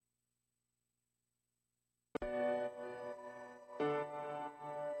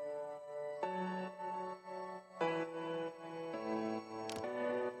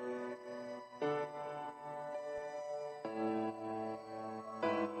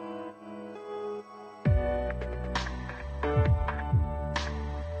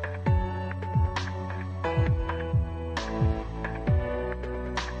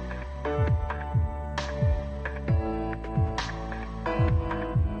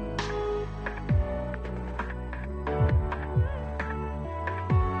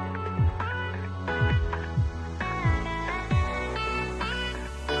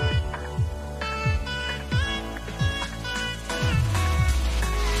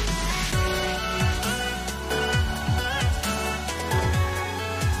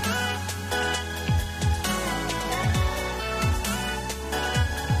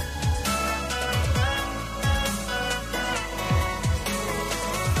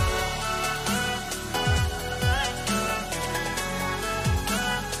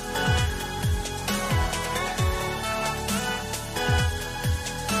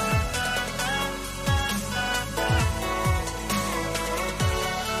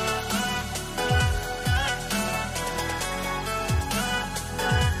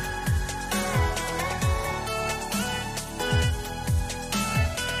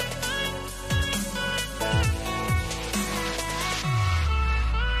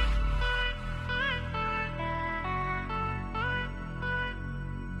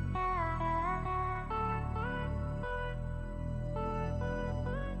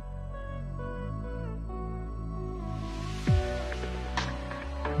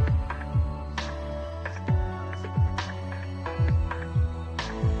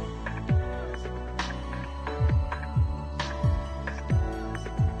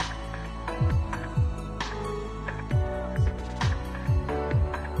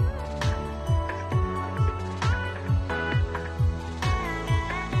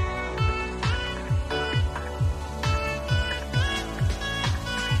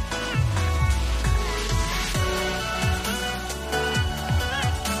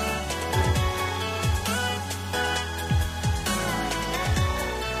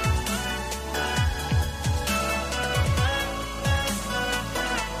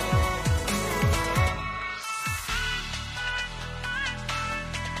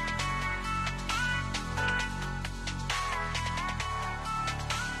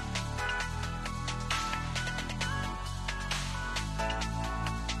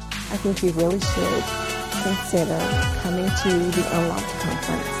I think you really should consider coming to the Unlocked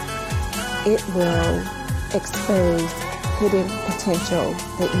Conference. It will expose hidden potential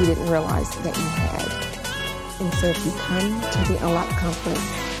that you didn't realize that you had. And so if you come to the Unlocked Conference,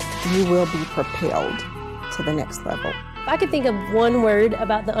 you will be propelled to the next level. If I could think of one word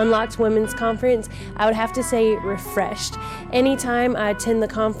about the Unlocked Women's Conference, I would have to say refreshed. Anytime I attend the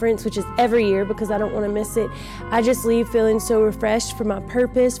conference, which is every year because I don't want to miss it, I just leave feeling so refreshed for my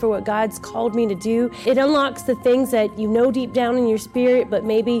purpose, for what God's called me to do. It unlocks the things that you know deep down in your spirit, but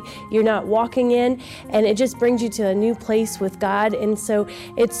maybe you're not walking in, and it just brings you to a new place with God, and so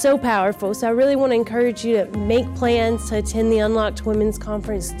it's so powerful. So I really want to encourage you to make plans to attend the Unlocked Women's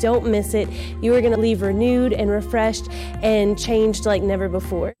Conference. Don't miss it. You are going to leave renewed and refreshed and changed like never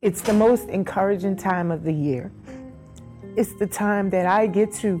before. It's the most encouraging time of the year. It's the time that I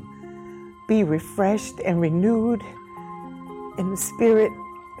get to be refreshed and renewed in the Spirit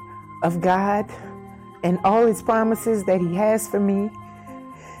of God and all His promises that He has for me.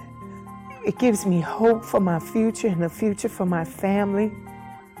 It gives me hope for my future and the future for my family.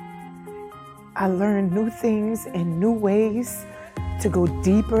 I learn new things and new ways to go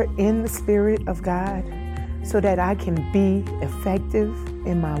deeper in the Spirit of God so that I can be effective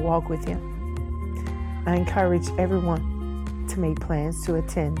in my walk with Him. I encourage everyone to make plans to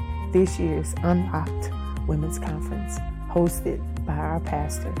attend this year's Unlocked Women's Conference, hosted by our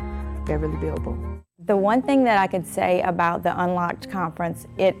pastor, Beverly Bilbo. The one thing that I could say about the Unlocked Conference,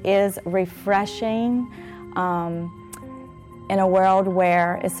 it is refreshing in a world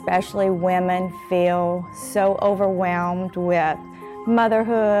where especially women feel so overwhelmed with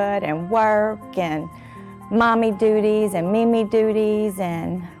motherhood and work and mommy duties and mimi duties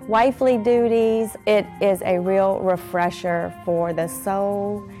and wifely duties. It is a real refresher for the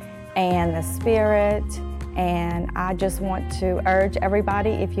soul and the spirit, and I just want to urge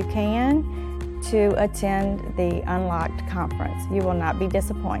everybody, if you can, to attend the Unlocked Conference. You will not be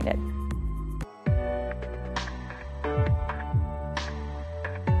disappointed.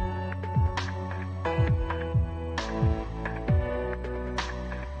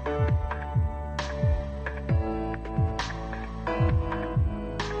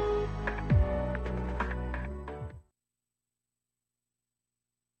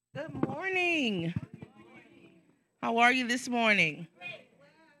 Good morning. How are you this morning?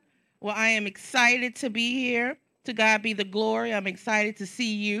 Well, I am excited to be here. To God be the glory. I'm excited to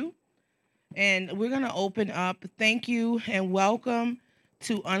see you. And we're going to open up. Thank you and welcome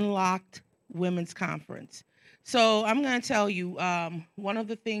to Unlocked Women's Conference. So I'm going to tell you one of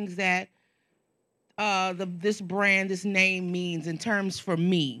the things that this brand, this name means in terms for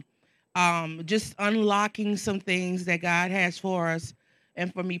me. Just unlocking some things that God has for us.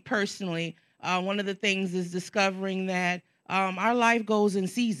 And for me personally, one of the things is discovering that our life goes in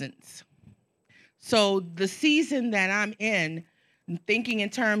seasons. So the season that I'm in, thinking in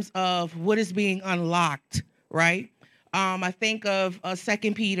terms of what is being unlocked, right? I think of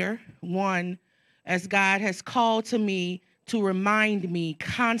 2 Peter 1, as God has called to me to remind me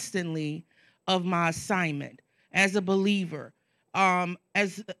constantly of my assignment as a believer.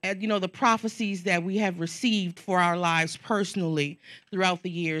 As you know, the prophecies that we have received for our lives personally throughout the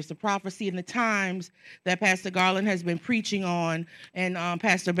years, the prophecy and the times that Pastor Garland has been preaching on, and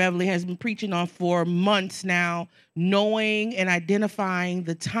Pastor Beverly has been preaching on for months now, knowing and identifying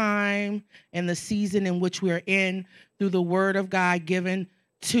the time and the season in which we're in through the word of God given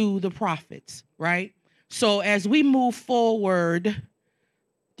to the prophets, right? So as we move forward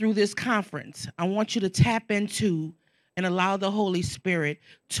through this conference, I want you to tap into and allow the Holy Spirit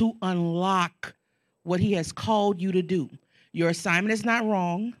to unlock what he has called you to do. Your assignment is not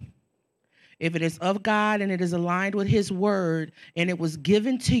wrong. If it is of God and it is aligned with his word and it was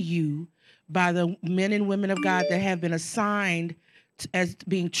given to you by the men and women of God that have been assigned as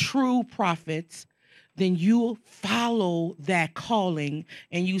being true prophets, then you follow that calling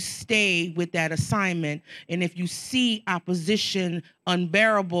and you stay with that assignment. And if you see opposition,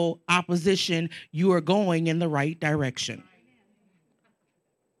 unbearable opposition, you are going in the right direction.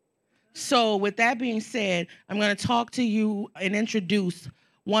 So with that being said, I'm going to talk to you and introduce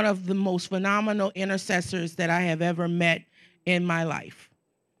one of the most phenomenal intercessors that I have ever met in my life.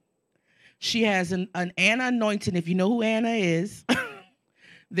 She has an Anna anointing. If you know who Anna is,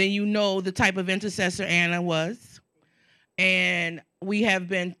 then you know the type of intercessor Anna was. And we have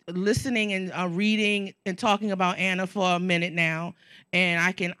been listening and reading and talking about Anna for a minute now. And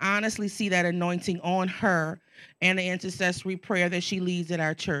I can honestly see that anointing on her and the intercessory prayer that she leads at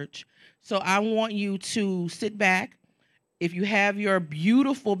our church. So I want you to sit back. If you have your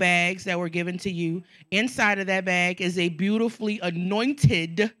beautiful bags that were given to you, inside of that bag is a beautifully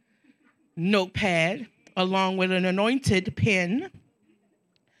anointed notepad along with an anointed pen.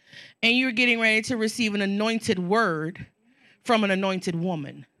 And you're getting ready to receive an anointed word from an anointed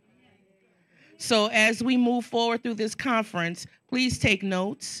woman. So as we move forward through this conference, please take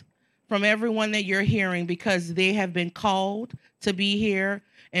notes from everyone that you're hearing, because they have been called to be here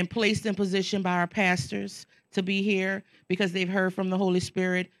and placed in position by our pastors to be here because they've heard from the Holy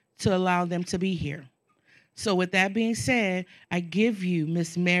Spirit to allow them to be here. So with that being said, I give you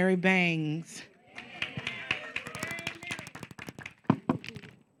Miss Mary Bangs.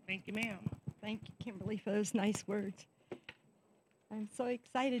 Thank you, ma'am. Thank you, Kimberly, for those nice words. I'm so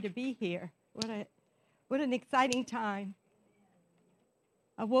excited to be here. What an exciting time.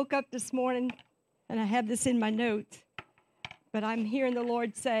 I woke up this morning, and I have this in my notes, but I'm hearing the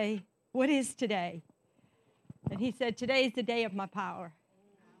Lord say, "What is today?" And he said, "Today is the day of my power."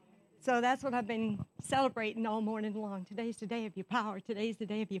 So that's what I've been celebrating all morning long. Today's the day of your power. Today's the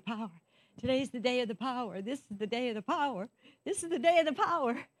day of your power. Today's the day of the power. This is the day of the power. This is the day of the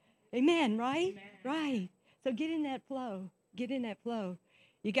power. Amen, right? Amen. Right. So get in that flow. Get in that flow.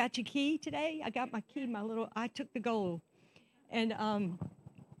 You got your key today? I got my key, I took the gold. And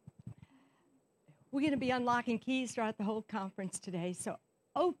we're going to be unlocking keys throughout the whole conference today. So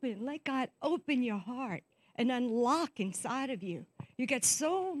let God open your heart and unlock inside of you. You got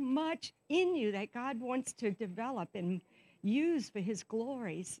so much in you that God wants to develop and use for his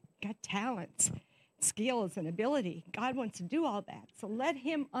glories. Got talents, skills, and ability. God wants to do all that. So let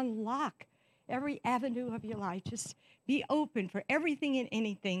him unlock every avenue of your life. Just be open for everything and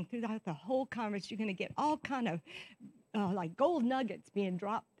anything throughout the whole conference. You're going to get all kind of like gold nuggets being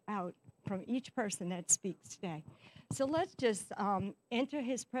dropped out from each person that speaks today. So let's just enter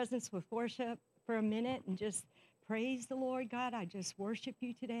his presence with worship for a minute and just praise the Lord. God, I just worship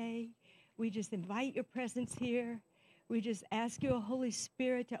you today. We just invite your presence here. We just ask you, Holy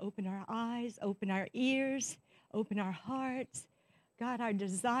Spirit, to open our eyes, open our ears, open our hearts. God, our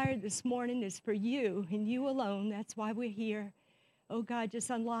desire this morning is for you and you alone. That's why we're here. Oh, God, just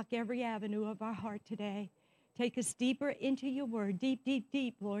unlock every avenue of our heart today. Take us deeper into your word, deep, deep,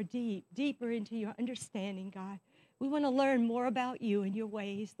 deep, Lord, deeper into your understanding, God. We want to learn more about you and your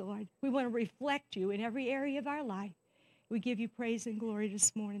ways, Lord. We want to reflect you in every area of our life. We give you praise and glory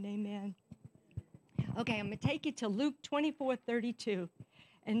this morning. Amen. Okay, I'm going to take you to Luke 24:32.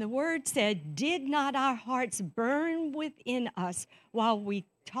 And the word said, "Did not our hearts burn within us while we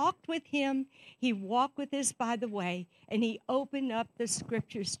talked with him? He walked with us by the way, and he opened up the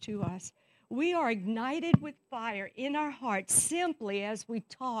scriptures to us." We are ignited with fire in our hearts simply as we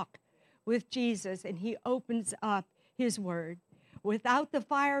talk with Jesus and he opens up his word. Without the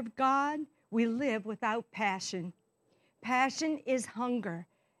fire of God, we live without passion. Passion is hunger.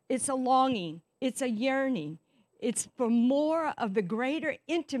 It's a longing. It's a yearning. It's for more of the greater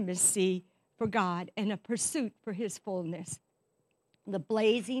intimacy for God and a pursuit for his fullness. The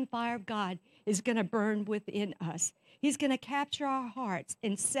blazing fire of God is going to burn within us. He's going to capture our hearts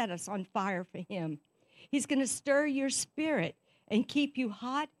and set us on fire for him. He's going to stir your spirit and keep you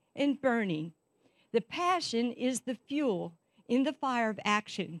hot and burning. The passion is the fuel in the fire of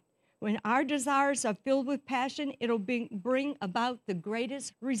action. When our desires are filled with passion, it'll bring about the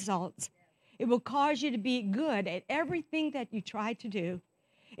greatest results. It will cause you to be good at everything that you try to do.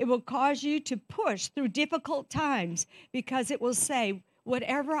 It will cause you to push through difficult times because it will say,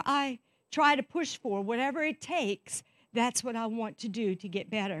 whatever I try to push for, whatever it takes, that's what I want to do to get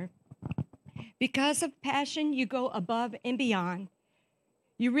better. Because of passion, you go above and beyond.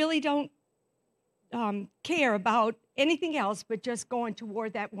 You really don't care about anything else but just going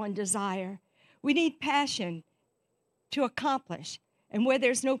toward that one desire. We need passion to accomplish. And where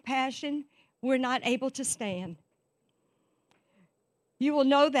there's no passion, we're not able to stand. You will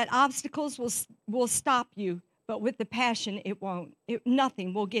know that obstacles will stop you, but with the passion, it won't.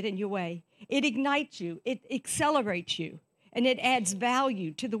 Nothing will get in your way. It ignites you. It accelerates you. And it adds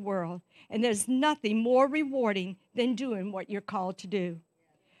value to the world. And there's nothing more rewarding than doing what you're called to do.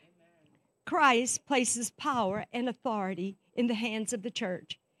 Christ places power and authority in the hands of the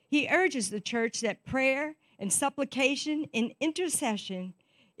church. He urges the church that prayer and supplication and intercession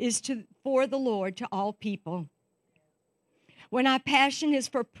is for the Lord to all people. When our passion is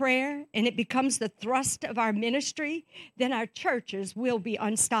for prayer and it becomes the thrust of our ministry, then our churches will be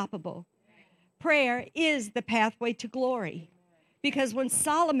unstoppable. Prayer is the pathway to glory. Because when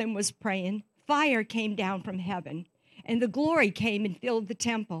Solomon was praying, fire came down from heaven, and the glory came and filled the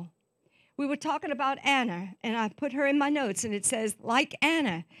temple. We were talking about Anna, and I put her in my notes, and it says, like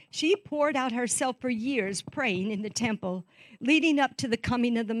Anna, she poured out herself for years praying in the temple, leading up to the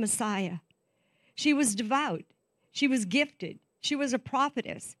coming of the Messiah. She was devout. She was gifted. She was a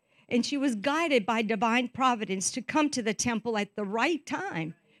prophetess, and she was guided by divine providence to come to the temple at the right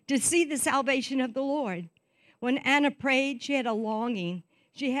time to see the salvation of the Lord. When Anna prayed, she had a longing.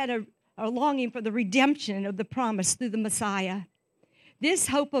 She had a longing for the redemption of the promise through the Messiah. This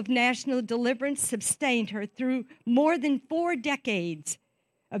hope of national deliverance sustained her through more than 4 decades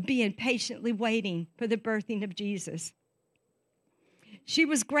of being patiently waiting for the birthing of Jesus. She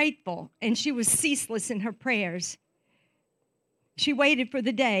was grateful, and she was ceaseless in her prayers. She waited for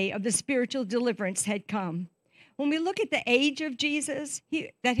the day of the spiritual deliverance had come. When we look at the age of Jesus,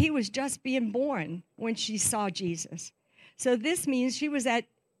 he was just being born when she saw Jesus. So this means she was at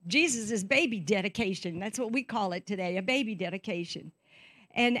Jesus' baby dedication. That's what we call it today, a baby dedication.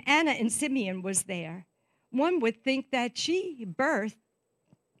 And Anna and Simeon was there. One would think that she birthed,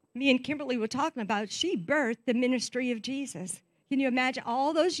 me and Kimberly were talking about, she birthed the ministry of Jesus. Can you imagine?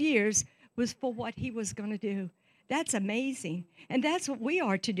 All those years was for what he was going to do. That's amazing. And that's what we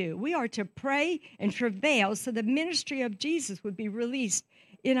are to do. We are to pray and travail so the ministry of Jesus would be released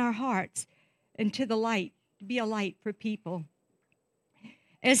in our hearts and to the light, to be a light for people.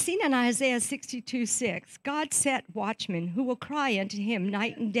 As seen in Isaiah 62:6, God set watchmen who will cry unto him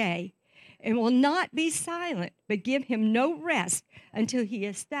night and day and will not be silent, but give him no rest until he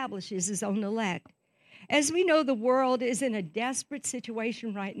establishes his own elect. As we know, the world is in a desperate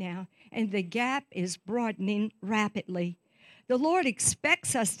situation right now, and the gap is broadening rapidly. The Lord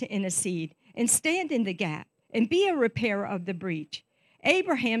expects us to intercede and stand in the gap and be a repairer of the breach.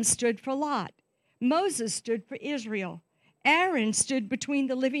 Abraham stood for Lot. Moses stood for Israel. Aaron stood between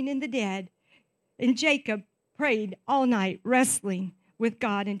the living and the dead, and Jacob prayed all night, wrestling with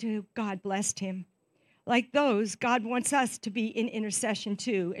God until God blessed him. Like those, God wants us to be in intercession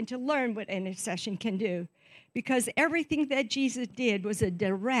too, and to learn what intercession can do, because everything that Jesus did was a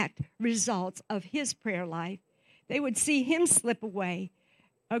direct result of his prayer life. They would see him slip away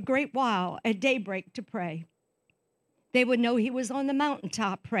a great while at daybreak to pray. They would know he was on the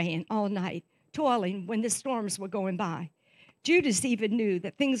mountaintop praying all night, toiling when the storms were going by. Judas even knew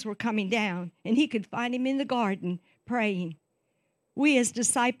that things were coming down, and he could find him in the garden praying. We as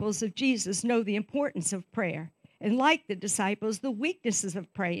disciples of Jesus know the importance of prayer, and like the disciples, the weaknesses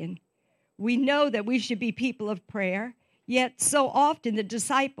of praying. We know that we should be people of prayer, Yet so often the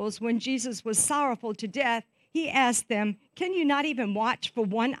disciples, when Jesus was sorrowful to death, he asked them, "Can you not even watch for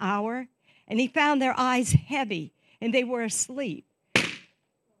 1 hour?" And he found their eyes heavy, and they were asleep.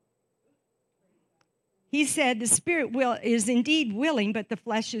 He said, "The spirit is indeed willing, but the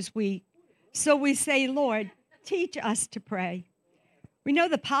flesh is weak." So we say, "Lord, teach us to pray." We know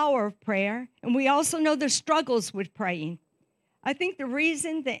the power of prayer, and we also know the struggles with praying. I think the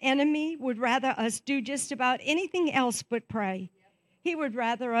reason the enemy would rather us do just about anything else but pray, he would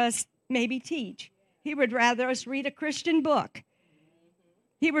rather us maybe teach. He would rather us read a Christian book.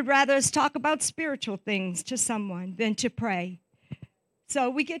 He would rather us talk about spiritual things to someone than to pray. So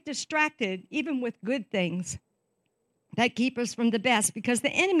we get distracted even with good things that keep us from the best, because the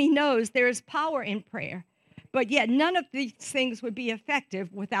enemy knows there is power in prayer, but yet none of these things would be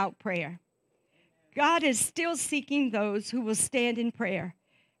effective without prayer. God is still seeking those who will stand in prayer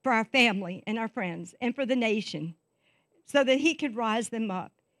for our family and our friends and for the nation so that he could rise them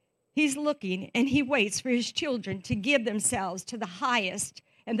up. He's looking and he waits for his children to give themselves to the highest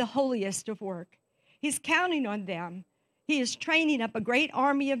and the holiest of work. He's counting on them. He is training up a great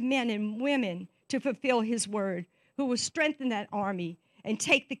army of men and women to fulfill his word, who will strengthen that army and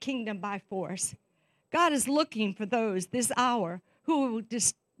take the kingdom by force. God is looking for those this hour who will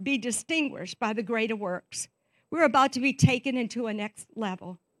be distinguished by the greater works. We're about to be taken into a next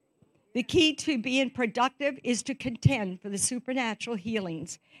level. The key to being productive is to contend for the supernatural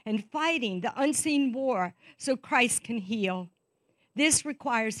healings and fighting the unseen war so Christ can heal. This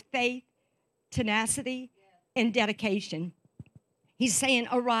requires faith, tenacity, and dedication. He's saying,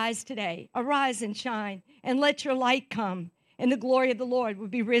 arise today, arise and shine, and let your light come, and the glory of the Lord will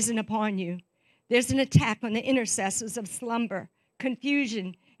be risen upon you. There's an attack on the intercessors of slumber,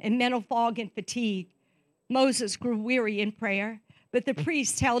 confusion, and mental fog and fatigue. Moses grew weary in prayer, but the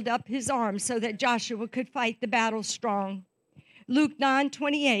priest held up his arms so that Joshua could fight the battle strong. Luke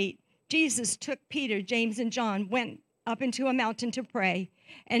 9:28, Jesus took Peter, James, and John, went up into a mountain to pray.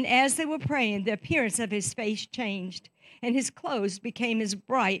 And as they were praying, the appearance of his face changed, and his clothes became as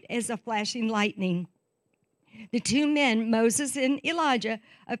bright as a flashing lightning. The two men, Moses and Elijah,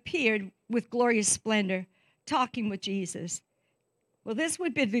 appeared with glorious splendor, talking with Jesus. Well, this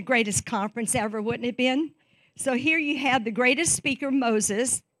would be the greatest conference ever, wouldn't it been? So here you have the greatest speaker,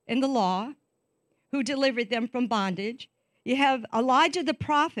 Moses, in the law, who delivered them from bondage. You have Elijah the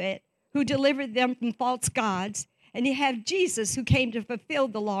prophet, who delivered them from false gods. And you have Jesus, who came to fulfill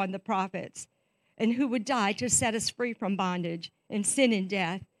the law and the prophets, and who would die to set us free from bondage and sin and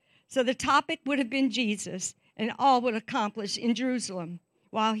death. So the topic would have been Jesus, and all would accomplish in Jerusalem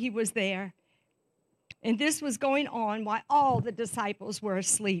while he was there. And this was going on while all the disciples were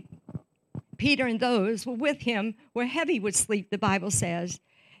asleep. Peter and those who were with him were heavy with sleep, the Bible says.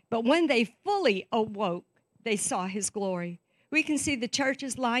 But when they fully awoke, they saw his glory. We can see the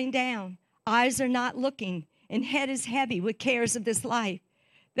churches lying down. Eyes are not looking, and head is heavy with cares of this life.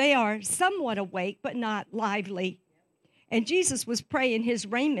 They are somewhat awake, but not lively. And Jesus was praying, his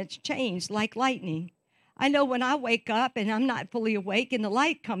raiment changed like lightning. I know when I wake up and I'm not fully awake and the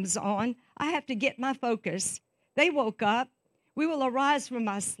light comes on, I have to get my focus. They woke up. We will arise from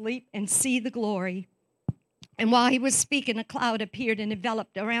our sleep and see the glory. And while he was speaking, a cloud appeared and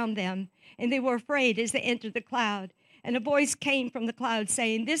enveloped around them, and they were afraid as they entered the cloud. And a voice came from the cloud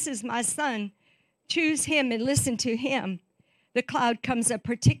saying, "This is my son. Choose him and listen to him." The cloud comes a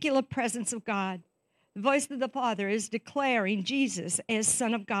particular presence of God. The voice of the Father is declaring Jesus as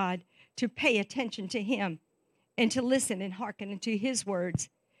Son of God, to pay attention to him and to listen and hearken unto his words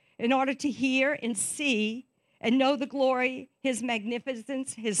in order to hear and see and know the glory, his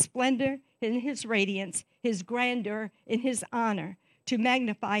magnificence, his splendor, and his radiance, his grandeur, and his honor, to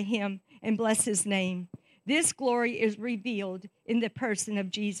magnify him and bless his name. This glory is revealed in the person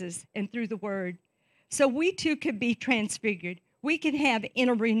of Jesus and through the word. So we too can be transfigured. We can have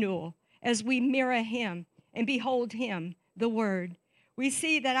inner renewal as we mirror him and behold him, the word. We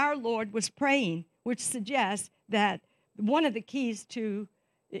see that our Lord was praying, which suggests that one of the keys to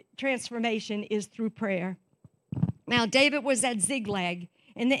transformation is through prayer. Now, David was at Ziklag,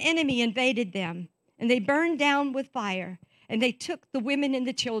 and the enemy invaded them, and they burned down with fire, and they took the women and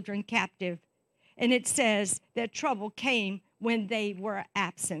the children captive. And it says that trouble came when they were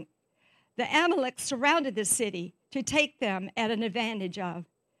absent. The Amaleks surrounded the city to take them at an advantage of.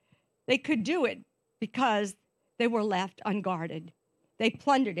 They could do it because they were left unguarded. They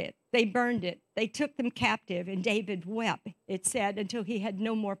plundered it. They burned it. They took them captive, and David wept, it said, until he had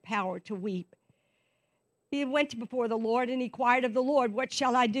no more power to weep. He went before the Lord, and he inquired of the Lord, "What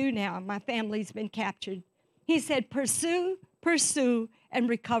shall I do now? My family's been captured." He said, "Pursue, pursue, and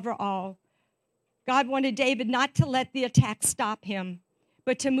recover all." God wanted David not to let the attack stop him,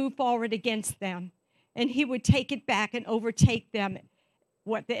 but to move forward against them. And he would take it back and overtake them,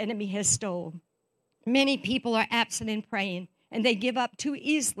 what the enemy has stolen. Many people are absent in praying, and they give up too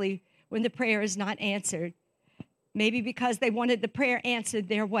easily when the prayer is not answered. Maybe because they wanted the prayer answered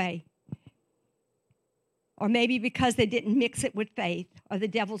their way. Or maybe because they didn't mix it with faith, or the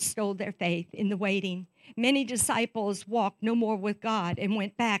devil stole their faith in the waiting. Many disciples walked no more with God and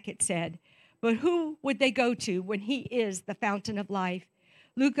went back, it said. But who would they go to when he is the fountain of life?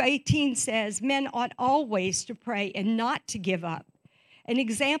 Luke 18 says, men ought always to pray and not to give up. An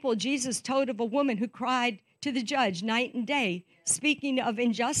example Jesus told of a woman who cried to the judge night and day, speaking of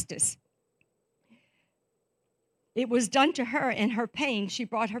injustice. It was done to her in her pain. She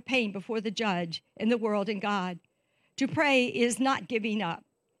brought her pain before the judge and the world and God. To pray is not giving up.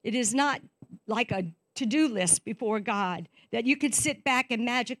 It is not like a to-do list before God, that you could sit back and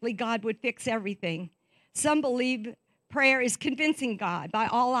magically God would fix everything. Some believe prayer is convincing God by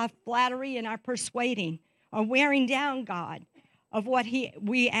all our flattery and our persuading, or wearing down God of what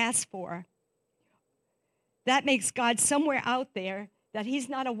we ask for. That makes God somewhere out there that he's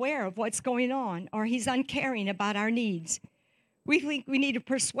not aware of what's going on, or he's uncaring about our needs. We think we need to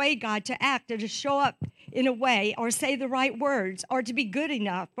persuade God to act or to show up in a way or say the right words or to be good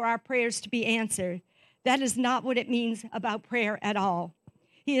enough for our prayers to be answered. That is not what it means about prayer at all.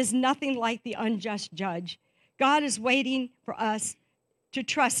 He is nothing like the unjust judge. God is waiting for us to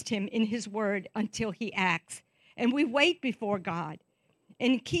trust him in his word until he acts. And we wait before God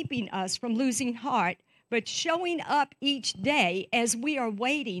in keeping us from losing heart, but showing up each day as we are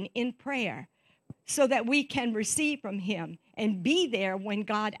waiting in prayer so that we can receive from him and be there when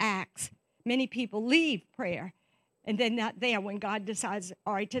God acts. Many people leave prayer and then not there when God decides,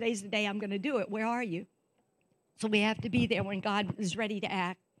 all right, today's the day I'm going to do it. Where are you? So we have to be there when God is ready to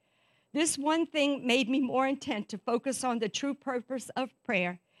act. This one thing made me more intent to focus on the true purpose of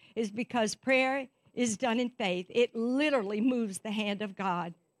prayer is because prayer is done in faith. It literally moves the hand of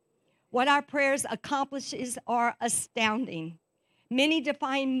God. What our prayers accomplishes are astounding. Many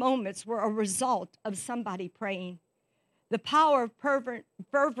defining moments were a result of somebody praying. The power of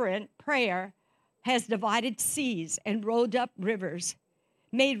fervent prayer has divided seas and rolled up rivers,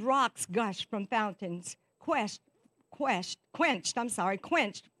 made rocks gush from fountains, quenched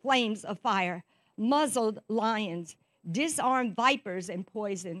flames of fire, muzzled lions, disarmed vipers and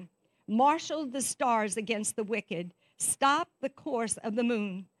poison, marshaled the stars against the wicked, stopped the course of the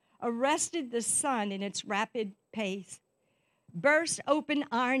moon, arrested the sun in its rapid pace, burst open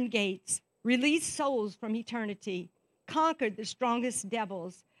iron gates, released souls from eternity, conquered the strongest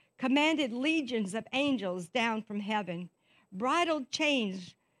devils, commanded legions of angels down from heaven, bridled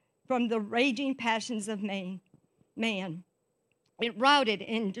chains from the raging passions of man. It routed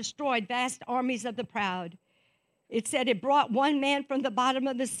and destroyed vast armies of the proud. It said it brought one man from the bottom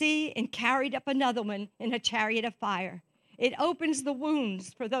of the sea and carried up another one in a chariot of fire. It opens the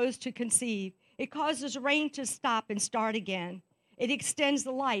wounds for those to conceive. It causes rain to stop and start again. It extends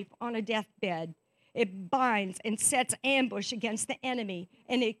the life on a deathbed. It binds and sets ambush against the enemy,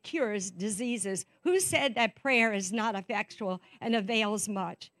 and it cures diseases. Who said that prayer is not effectual and avails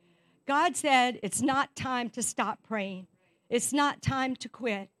much? God said it's not time to stop praying. It's not time to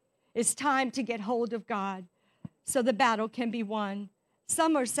quit. It's time to get hold of God so the battle can be won.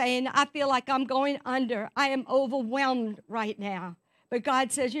 Some are saying, I feel like I'm going under. I am overwhelmed right now. But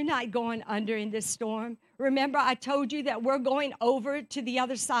God says, you're not going under in this storm. Remember, I told you that we're going over to the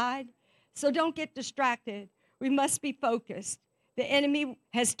other side. So don't get distracted. We must be focused. The enemy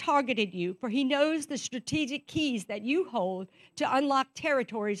has targeted you, for he knows the strategic keys that you hold to unlock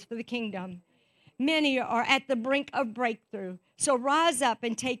territories for the kingdom. Many are at the brink of breakthrough. So rise up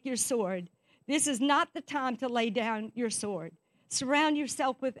and take your sword. This is not the time to lay down your sword. Surround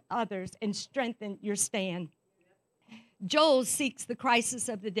yourself with others and strengthen your stand. Joel seeks the crisis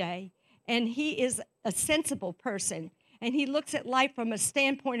of the day, and he is a sensible person, and he looks at life from a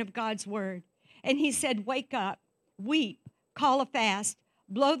standpoint of God's word. And he said, wake up, weep, call a fast,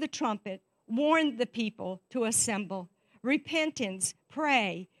 blow the trumpet, warn the people to assemble. Repentance,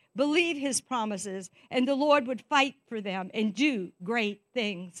 pray, believe his promises, and the Lord would fight for them and do great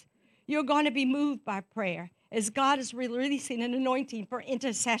things. You're going to be moved by prayer as God is releasing an anointing for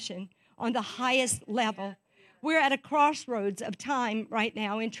intercession on the highest level. We're at a crossroads of time right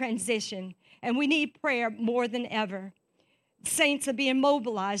now in transition, and we need prayer more than ever. Saints are being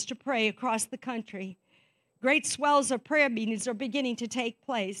mobilized to pray across the country. Great swells of prayer meetings are beginning to take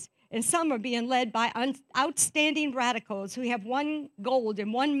place, and some are being led by outstanding radicals who have one goal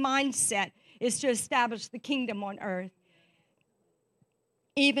and one mindset is to establish the kingdom on earth.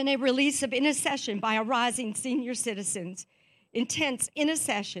 even a release of intercession by arising senior citizens. Intense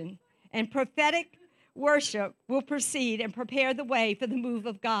intercession and prophetic worship will proceed and prepare the way for the move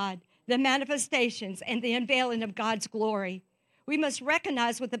of God, the manifestations, and the unveiling of God's glory. We must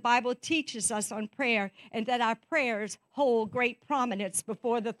recognize what the Bible teaches us on prayer and that our prayers hold great prominence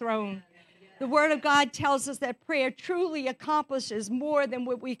before the throne. The Word of God tells us that prayer truly accomplishes more than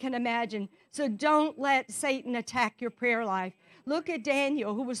what we can imagine. So don't let Satan attack your prayer life. Look at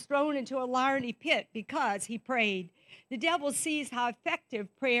Daniel, who was thrown into a liony pit because he prayed. The devil sees how effective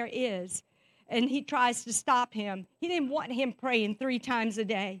prayer is, and he tries to stop him. He didn't want him praying 3 times a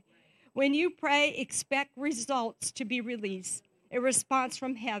day. When you pray, expect results to be released, a response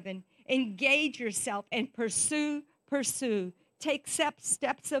from heaven. Engage yourself and pursue. Take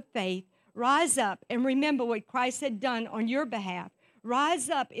steps of faith. Rise up and remember what Christ had done on your behalf. Rise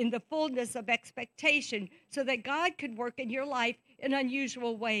up in the fullness of expectation so that God could work in your life in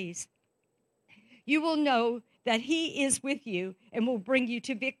unusual ways. You will know that He is with you and will bring you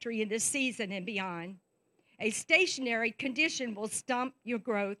to victory in this season and beyond. A stationary condition will stump your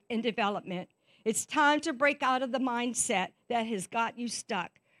growth and development. It's time to break out of the mindset that has got you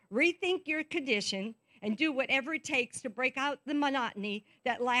stuck. Rethink your condition and do whatever it takes to break out the monotony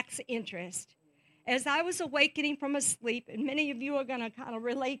that lacks interest. As I was awakening from a sleep, and many of you are going to kind of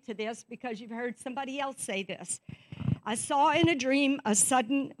relate to this because you've heard somebody else say this, I saw in a dream a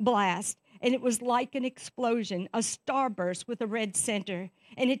sudden blast, and it was like an explosion, a starburst with a red center,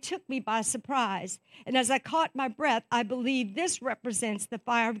 and it took me by surprise. And as I caught my breath, I believe this represents the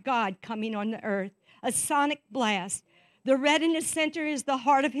fire of God coming on the earth, a sonic blast. The red in the center is the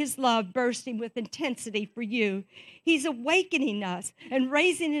heart of His love bursting with intensity for you. He's awakening us and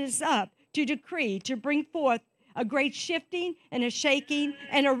raising us up to decree, to bring forth a great shifting and a shaking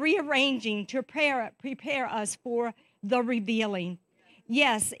and a rearranging to prepare us for the revealing.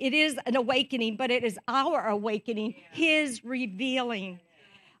 Yes, it is an awakening, but it is our awakening, His revealing.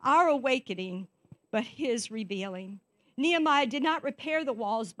 Our awakening, but His revealing. Nehemiah did not repair the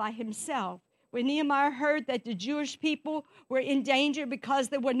walls by himself. When Nehemiah heard that the Jewish people were in danger because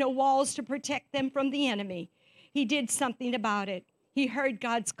there were no walls to protect them from the enemy, he did something about it. He heard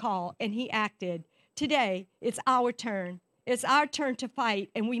God's call and he acted. Today, it's our turn. It's our turn to fight,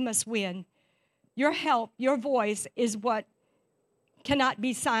 and we must win. Your help, your voice is what cannot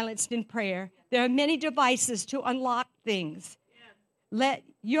be silenced in prayer. There are many devices to unlock things. Let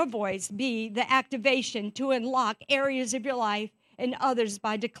your voice be the activation to unlock areas of your life and others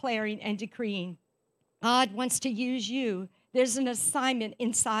by declaring and decreeing. God wants to use you. There's an assignment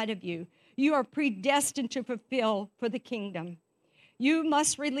inside of you. You are predestined to fulfill for the kingdom. You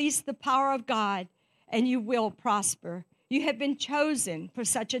must release the power of God, and you will prosper. You have been chosen for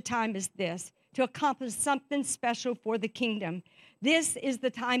such a time as this to accomplish something special for the kingdom. This is the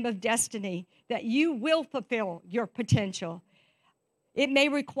time of destiny that you will fulfill your potential. It may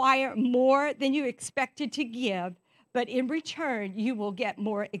require more than you expected to give, but in return, you will get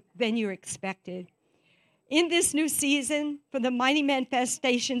more than you expected. In this new season, for the mighty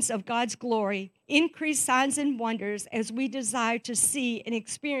manifestations of God's glory, increase signs and wonders as we desire to see and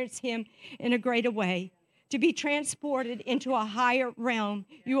experience Him in a greater way. To be transported into a higher realm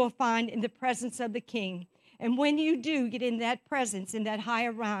you will find in the presence of the King. And when you do get in that presence, in that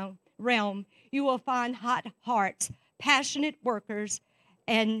higher realm, you will find hot hearts, passionate workers,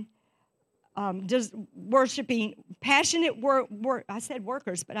 and worshiping, passionate I said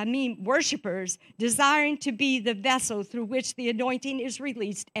workers, but I mean worshipers, desiring to be the vessel through which the anointing is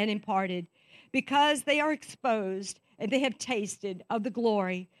released and imparted, because they are exposed and they have tasted of the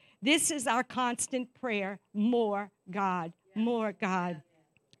glory. This is our constant prayer, more God, more God.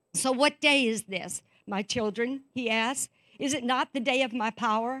 So what day is this, my children, he asks? Is it not the day of my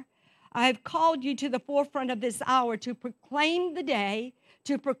power? I have called you to the forefront of this hour to proclaim the day,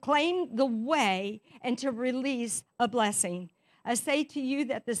 to proclaim the way, and to release a blessing. I say to you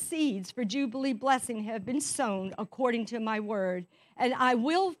that the seeds for Jubilee blessing have been sown according to my word, and I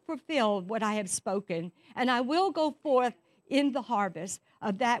will fulfill what I have spoken, and I will go forth in the harvest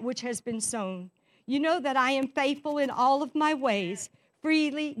of that which has been sown. You know that I am faithful in all of my ways.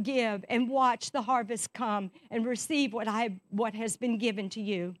 Freely give and watch the harvest come and receive what has been given to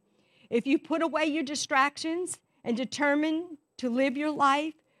you. If you put away your distractions and determine to live your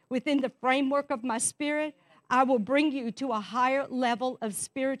life within the framework of my spirit, I will bring you to a higher level of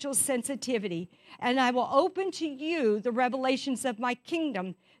spiritual sensitivity, and I will open to you the revelations of my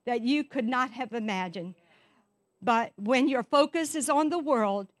kingdom that you could not have imagined. But when your focus is on the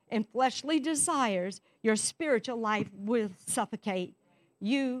world and fleshly desires, your spiritual life will suffocate.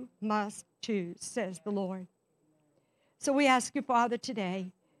 You must choose, says the Lord. So we ask you, Father,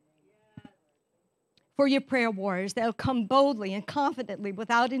 today for your prayer warriors that'll come boldly and confidently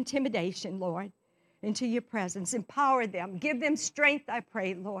without intimidation, Lord, into your presence. Empower them. Give them strength, I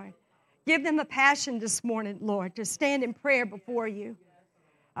pray, Lord. Give them a passion this morning, Lord, to stand in prayer before you.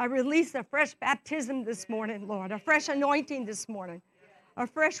 I release a fresh baptism this morning, Lord, a fresh anointing this morning, a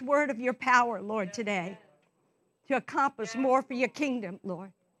fresh word of your power, Lord, today, to accomplish more for your kingdom,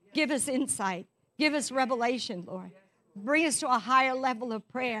 Lord. Give us insight. Give us revelation, Lord. Bring us to a higher level of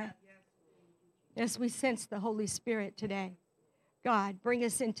prayer as we sense the Holy Spirit today. God, bring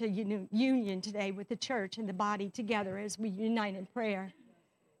us into union today with the church and the body together as we unite in prayer.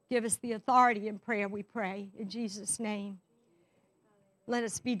 Give us the authority in prayer, we pray, in Jesus' name. Let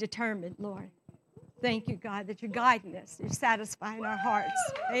us be determined, Lord. Thank you, God, that you're guiding us. You're satisfying our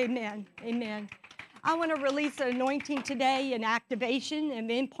hearts. Amen. Amen. I want to release an anointing today, an activation and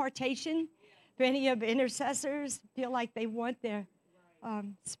impartation. If any of intercessors feel like they want their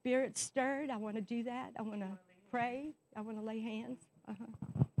spirit stirred, I want to do that. I want to pray. I want to lay hands.